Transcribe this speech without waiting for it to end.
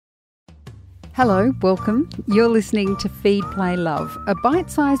Hello, welcome. You're listening to Feed, Play, Love, a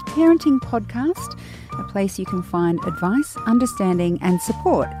bite-sized parenting podcast, a place you can find advice, understanding and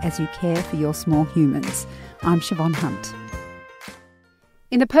support as you care for your small humans. I'm Siobhan Hunt.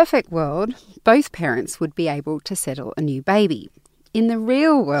 In a perfect world, both parents would be able to settle a new baby. In the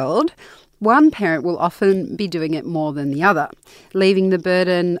real world, one parent will often be doing it more than the other, leaving the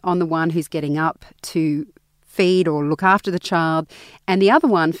burden on the one who's getting up to feed or look after the child, and the other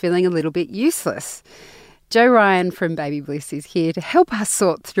one feeling a little bit useless. Jo Ryan from BabyBliss is here to help us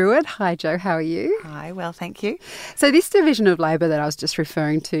sort through it. Hi, Jo, how are you? Hi, well, thank you. So this division of labour that I was just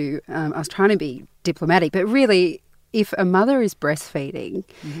referring to, I was trying to be diplomatic, but really, if a mother is breastfeeding,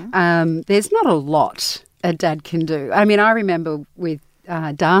 there's not a lot a dad can do. I mean, I remember with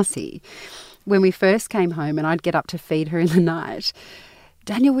Darcy, when we first came home and I'd get up to feed her in the night,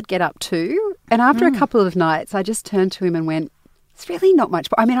 Daniel would get up too. And after a couple of nights, I just turned to him and went, it's really not much.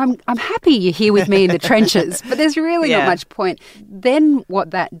 I mean, I'm happy you're here with me in the trenches, but there's really not much point. Then what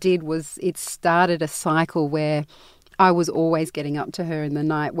that did was it started a cycle where I was always getting up to her in the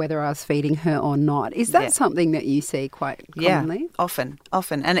night, whether I was feeding her or not. Is that something that you see quite commonly? Yeah,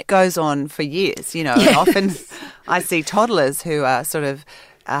 often. And it goes on for years, you know. Yes. Often I see toddlers who are sort of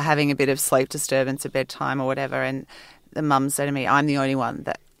having a bit of sleep disturbance at bedtime or whatever, and the mums say to me, I'm the only one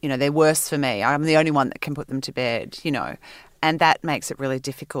that, you know, they're worse for me. I'm the only one that can put them to bed, you know. And that makes it really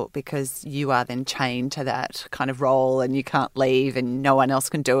difficult because you are then chained to that kind of role and you can't leave and no one else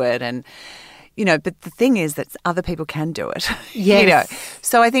can do it. And, you know, but the thing is that other people can do it. Yes. You know.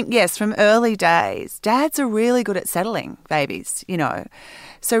 So I think, yes, from early days, dads are really good at settling babies, you know.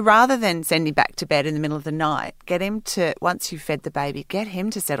 So rather than sending back to bed in the middle of the night, get him to, once you've fed the baby, get him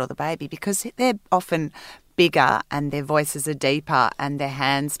to settle the baby because they're often bigger and their voices are deeper and their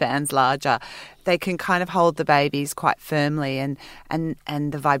hand spans larger. They can kind of hold the babies quite firmly and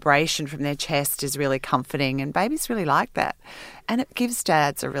the vibration from their chest is really comforting and babies really like that. And it gives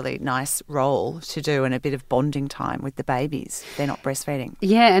dads a really nice role to do and a bit of bonding time with the babies. They're not breastfeeding.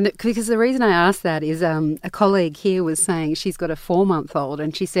 Yeah, and because the reason I asked that is a colleague here was saying she's got a 4-month-old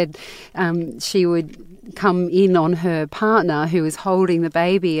and she said she would come in on her partner who is holding the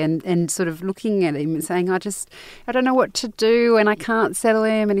baby and sort of looking at him and saying, I don't know what to do and I can't settle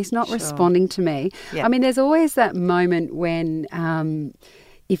him and he's not responding to me. Yeah. I mean, there's always that moment when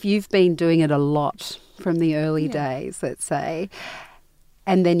if you've been doing it a lot from the early days, let's say,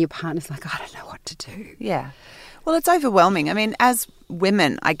 and then your partner's like, I don't know what to do. Yeah. Well, it's overwhelming. I mean, as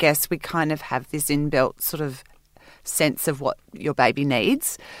women, I guess we kind of have this inbuilt sort of sense of what your baby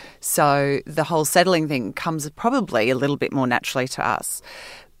needs. So the whole settling thing comes probably a little bit more naturally to us.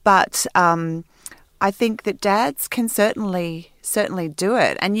 But I think that dads can certainly do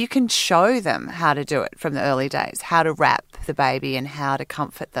it, and you can show them how to do it from the early days, how to wrap the baby and how to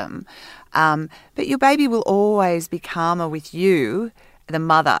comfort them. But your baby will always be calmer with you, the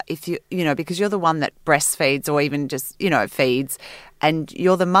mother, if you know, because you're the one that breastfeeds or even just, you know, feeds, and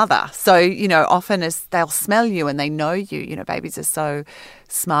you're the mother. So, you know, often as they'll smell you and they know you, you know, babies are so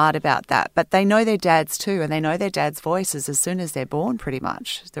smart about that, but they know their dads too, and they know their dad's voices as soon as they're born, pretty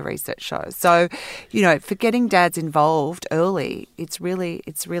much, the research shows. So, you know, for getting dads involved early, it's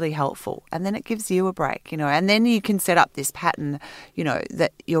really helpful. And then it gives you a break, you know, and then you can set up this pattern, you know,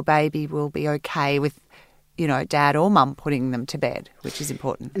 that your baby will be okay with, you know, dad or mum putting them to bed, which is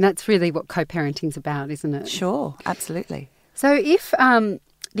important. And that's really what co-parenting's about, isn't it? Sure, absolutely. So if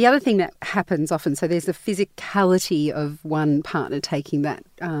the other thing that happens often, so there's the physicality of one partner taking that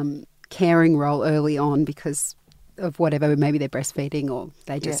caring role early on because of whatever, maybe they're breastfeeding or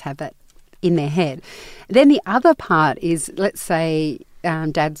they just have that in their head. Then the other part is, let's say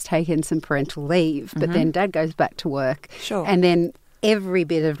dad's taken some parental leave, but then dad goes back to work. Sure. And then every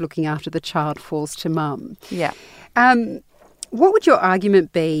bit of looking after the child falls to mum. Yeah. What would your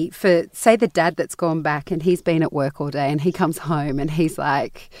argument be for, say, the dad that's gone back and he's been at work all day and he comes home and he's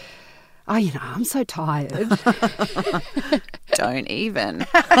like, oh, you know, I'm so tired. Don't even.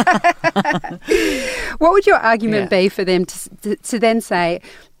 What would your argument be for them to then say,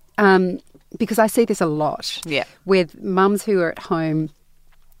 because I see this a lot with mums who are at home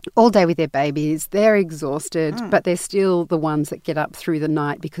all day with their babies, they're exhausted, but they're still the ones that get up through the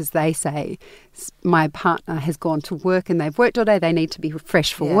night because they say, my partner has gone to work and they've worked all day, they need to be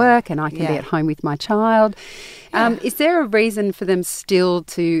fresh for work and I can be at home with my child. Is there a reason for them still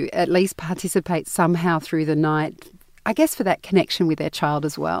to at least participate somehow through the night, I guess for that connection with their child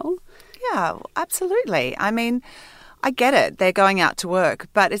as well? Yeah, absolutely. I mean, I get it. They're going out to work,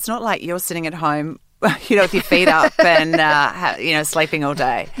 but it's not like you're sitting at home with your feet up and, sleeping all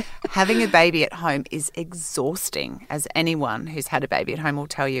day. Having a baby at home is exhausting, as anyone who's had a baby at home will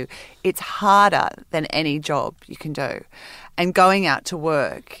tell you. It's harder than any job you can do. And going out to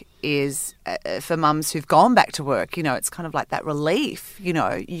work is, for mums who've gone back to work, it's kind of like that relief.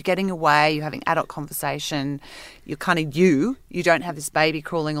 You're getting away, you're having adult conversation, you're kind of you don't have this baby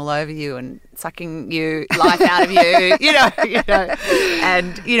crawling all over you and sucking life out of you,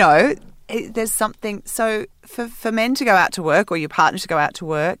 and, there's something. So for men to go out to work or your partner to go out to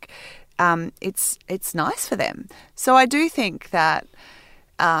work, it's nice for them. So I do think that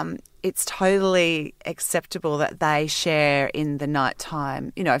it's totally acceptable that they share in the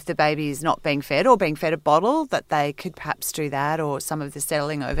nighttime. If the baby is not being fed or being fed a bottle, that they could perhaps do that, or some of the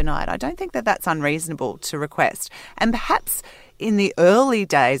settling overnight. I don't think that that's unreasonable to request. And perhaps in the early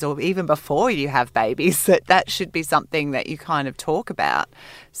days or even before you have babies, that should be something that you kind of talk about,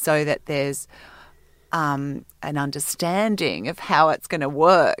 so that there's an understanding of how it's going to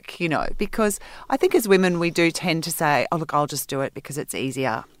work, because I think as women we do tend to say, oh, look, I'll just do it because it's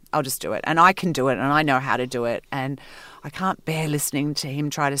easier. I'll just do it, and I can do it, and I know how to do it, and I can't bear listening to him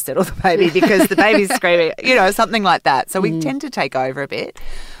try to settle the baby because the baby's screaming, something like that. So we tend to take over a bit,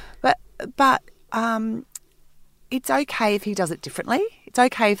 but it's okay if he does it differently. It's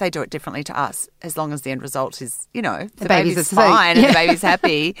okay if they do it differently to us, as long as the end result is, the baby's fine and the baby's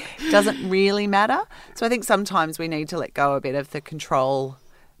happy. It doesn't really matter. So I think sometimes we need to let go a bit of the control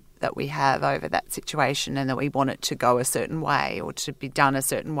that we have over that situation, and that we want it to go a certain way or to be done a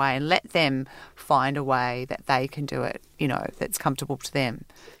certain way, and let them find a way that they can do it, that's comfortable to them.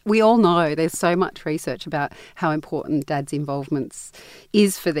 We all know there's so much research about how important dads' involvement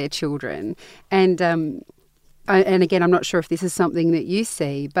is for their children. And again, I'm not sure if this is something that you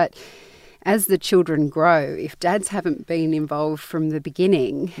see, but as the children grow, if dads haven't been involved from the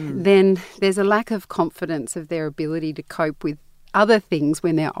beginning, then there's a lack of confidence of their ability to cope with other things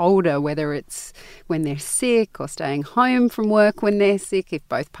when they're older, whether it's when they're sick or staying home from work when they're sick. If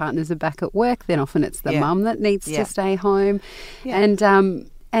both partners are back at work, then often it's the mum that needs to stay home. Yeah.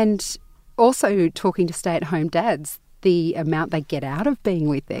 And also talking to stay-at-home dads, the amount they get out of being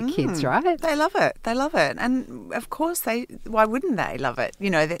with their kids, right? They love it. And of course, why wouldn't they love it?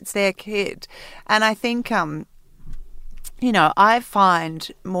 It's their kid. And I think, I find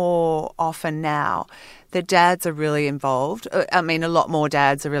more often now that dads are really involved. I mean, a lot more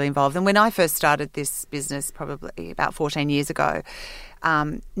dads are really involved. And when I first started this business probably about 14 years ago,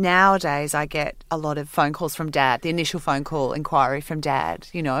 nowadays I get a lot of phone calls from dad, the initial phone call inquiry from dad,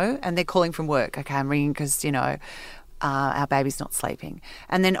 and they're calling from work. Okay, I'm ringing because, our baby's not sleeping.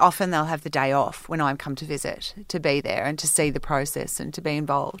 And then often they'll have the day off when I come to visit, to be there and to see the process and to be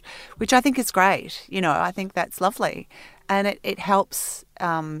involved, which I think is great. I think that's lovely. And it helps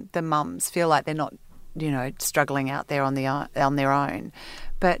the mums feel like they're not, struggling out there on their own.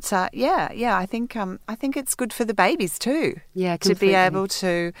 But I think it's good for the babies too. Yeah, completely. To be able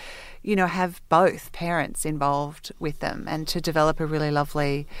to, have both parents involved with them, and to develop a really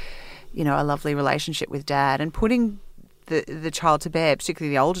lovely, a lovely relationship with dad, and putting the child to bed,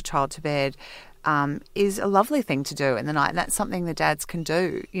 particularly the older child to bed, is a lovely thing to do in the night. And that's something the dads can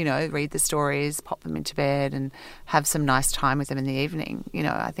do, read the stories, pop them into bed and have some nice time with them in the evening.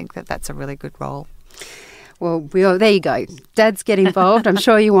 I think that's a really good role. Well, there you go. Dads get involved. I'm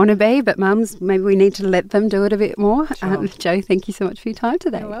sure you want to be, but mums, maybe we need to let them do it a bit more. Sure. Jo, thank you so much for your time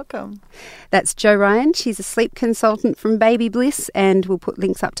today. You're welcome. That's Jo Ryan. She's a sleep consultant from BabyBliss, and we'll put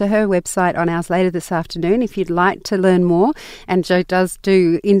links up to her website on ours later this afternoon if you'd like to learn more. And Jo does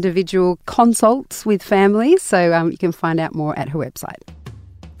do individual consults with families, so you can find out more at her website.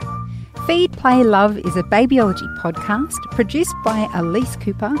 Feed, Play, Love is a babyology podcast produced by Elise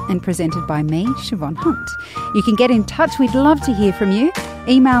Cooper and presented by me, Siobhan Hunt. You can get in touch. We'd love to hear from you.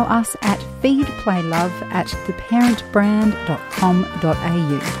 Email us at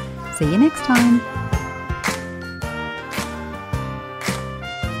feedplaylove@theparentbrand.com.au. See you next time.